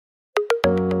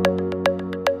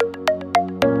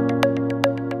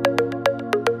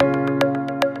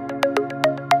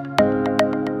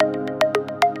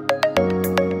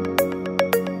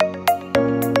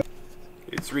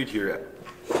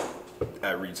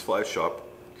at Reid's Fly Shop.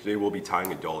 Today we'll be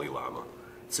tying a Dolly Llama.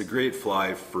 It's a great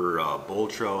fly for bull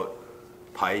trout,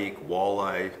 pike,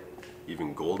 walleye,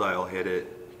 even goldeye will hit it.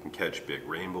 You can catch big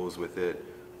rainbows with it.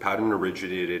 Pattern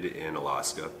originated in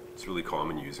Alaska. It's really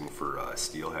common using for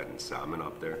steelhead and salmon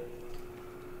up there.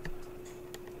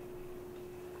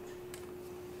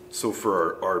 So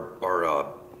for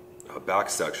our back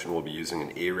section, we'll be using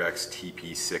an Ahrex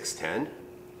TP610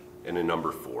 and a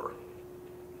number 4.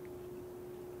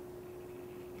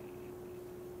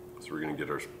 So we're going to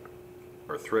get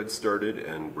our thread started,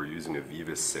 and we're using a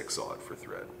Viva 6/0 for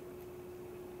thread.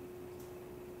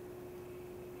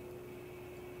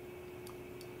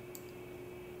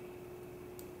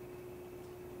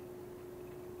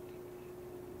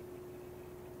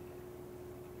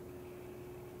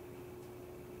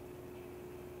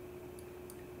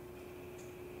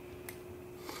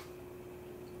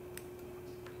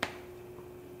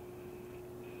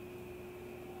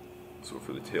 So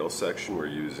for the tail section, we're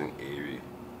using a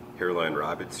hairline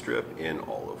rabbit strip in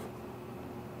olive.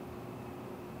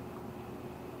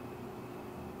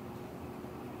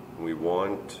 We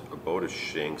want about a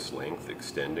shank's length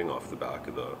extending off the back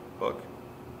of the hook.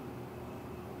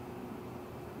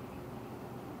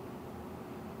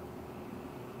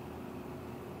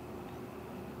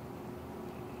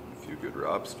 A few good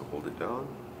wraps to hold it down,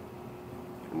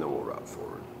 and then we'll wrap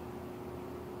forward.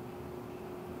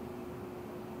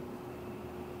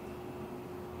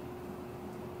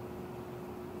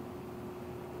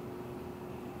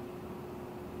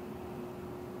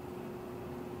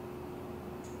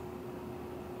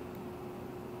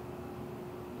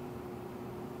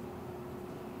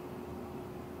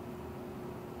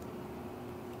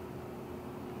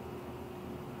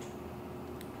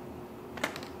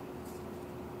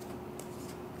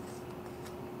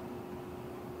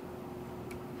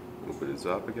 Open his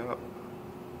up again.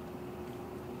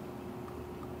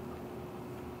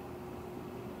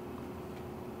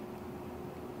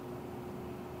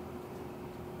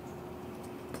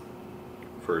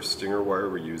 For our stinger wire,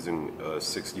 we're using a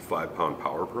 65-pound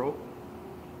Power Pro.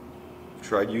 I've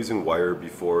tried using wire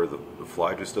before, the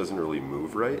fly just doesn't really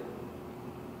move right.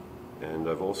 And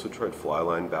I've also tried fly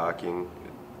line backing.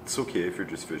 It's okay if you're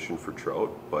just fishing for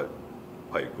trout, but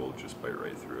pike will just bite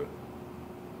right through it.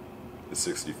 The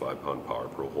 65-pound Power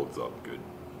Pro holds up good.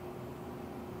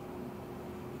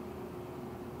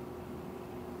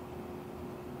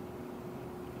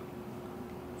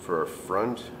 For our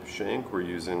front shank, we're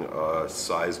using a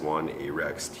size 1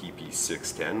 Ahrex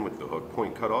TP610 with the hook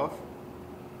point cut off.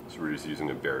 So we're just using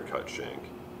a bare cut shank.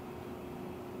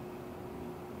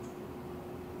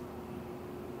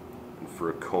 And for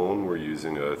a cone, we're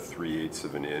using a 3/8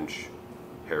 of an inch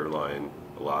hairline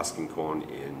Alaskan cone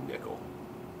in nickel.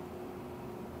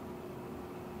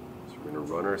 We're going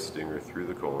to run our stinger through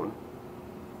the cone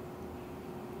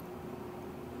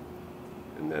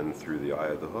and then through the eye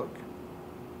of the hook.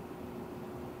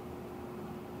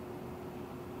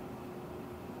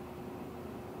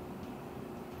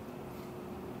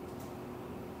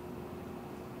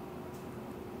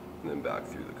 And then back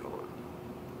through the cone.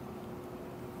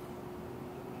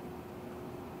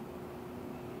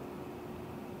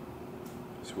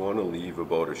 Just want to leave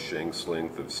about a shank's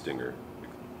length of stinger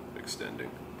extending.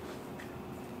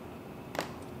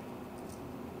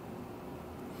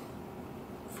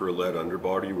 For a lead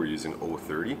underbody, we're using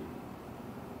 030.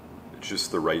 It's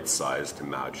just the right size to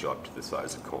match up to the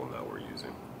size of cone that we're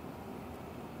using.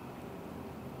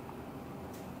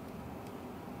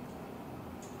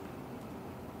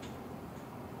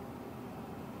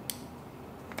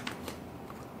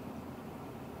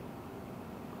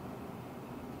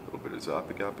 Open his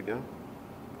up again.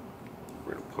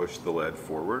 We're going to push the lead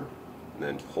forward and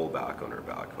then pull back on our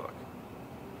back hook.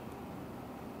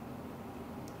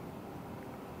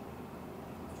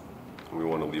 We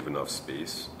want to leave enough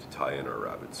space to tie in our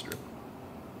rabbit strip.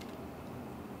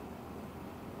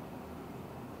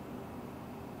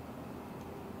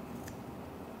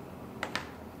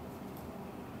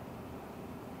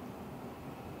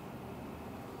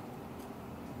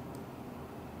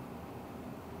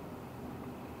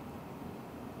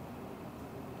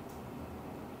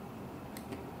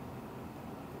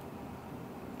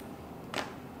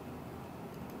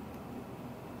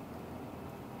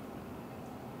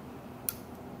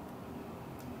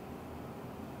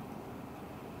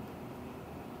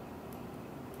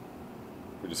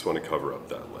 We just want to cover up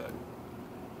that lead.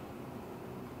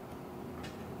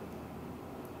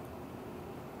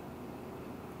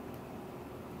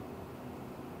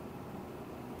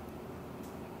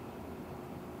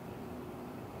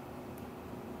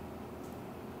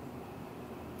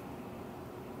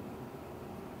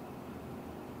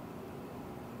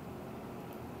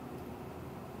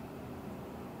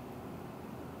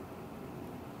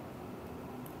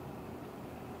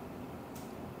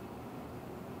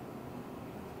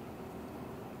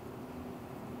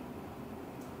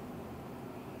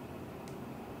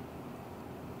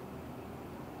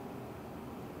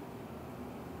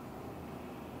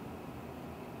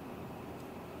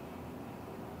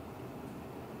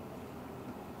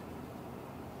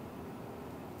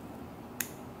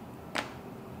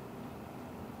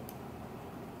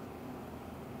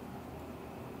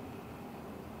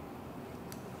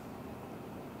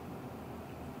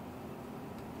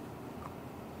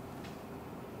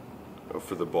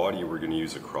 For the body, we're going to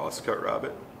use a crosscut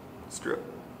rabbit strip.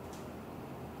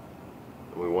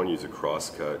 And we want to use a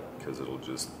crosscut because it'll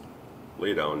just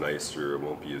lay down nicer, it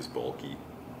won't be as bulky,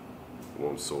 it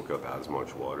won't soak up as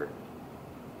much water.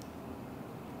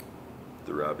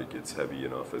 The rabbit gets heavy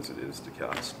enough as it is to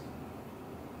cast.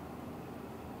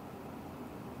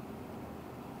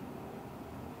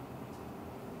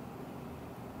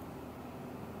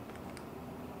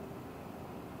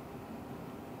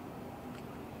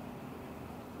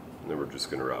 And then we're just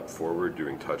going to wrap forward,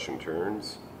 doing touch and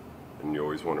turns. And you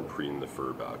always want to preen the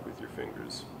fur back with your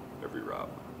fingers every wrap.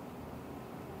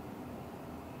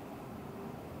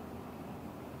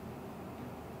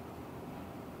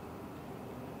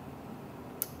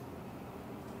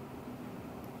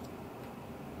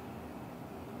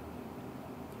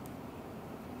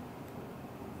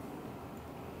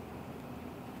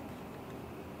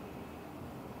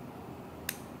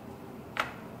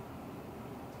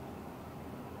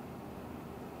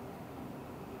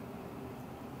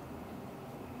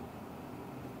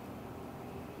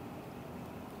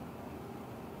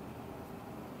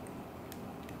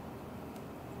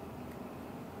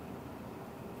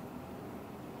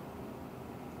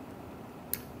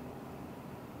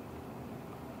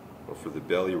 For the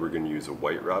belly, we're going to use a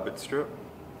white rabbit strip.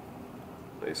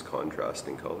 Nice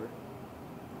contrasting color.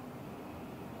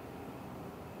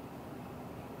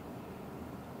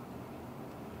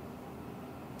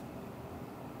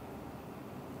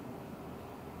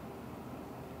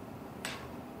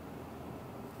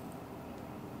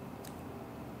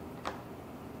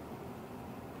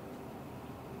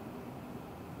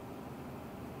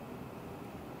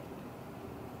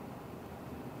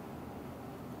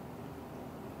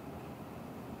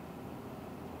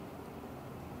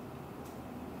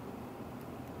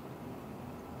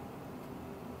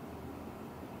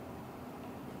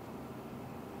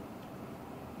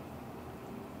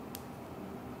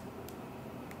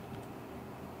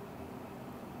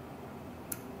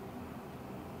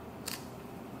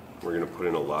 We're going to put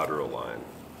in a lateral line.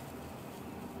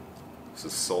 This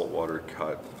is saltwater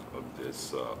cut of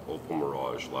this Opal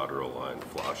Mirage lateral line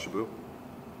Flashaboo.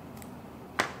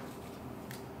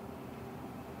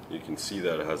 You can see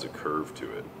that it has a curve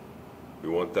to it. We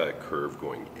want that curve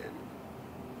going in.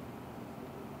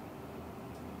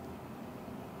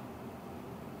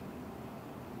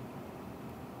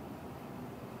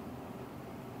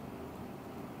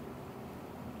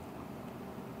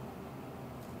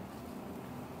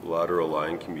 Lateral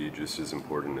line can be just as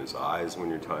important as eyes when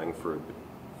you're tying for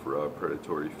a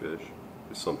predatory fish.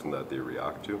 It's something that they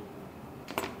react to.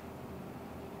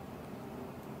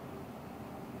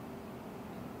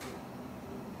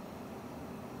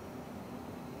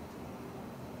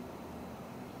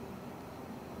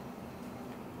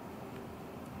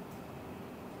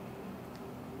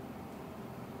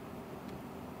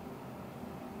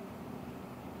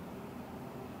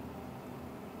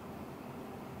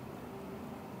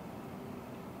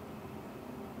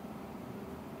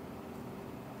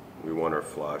 We want our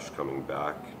flash coming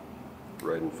back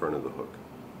right in front of the hook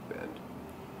bend.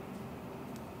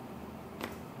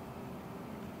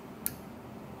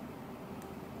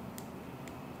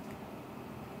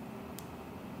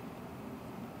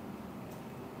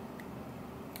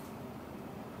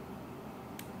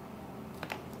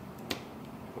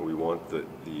 We want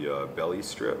the belly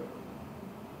strip.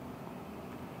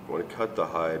 We want to cut the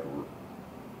hide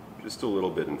just a little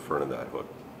bit in front of that hook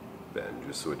bend,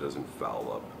 just so it doesn't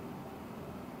foul up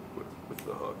with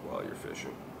the hook while you're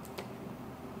fishing.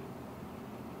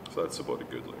 So that's about a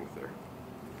good length there.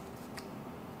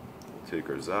 We'll take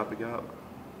our Zap-A-Gap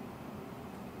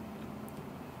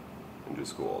and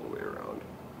just go all the way around.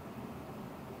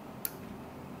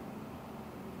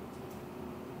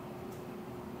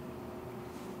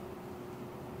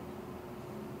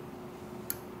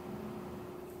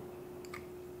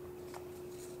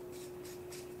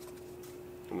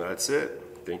 And that's it.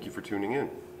 Thank you for tuning in.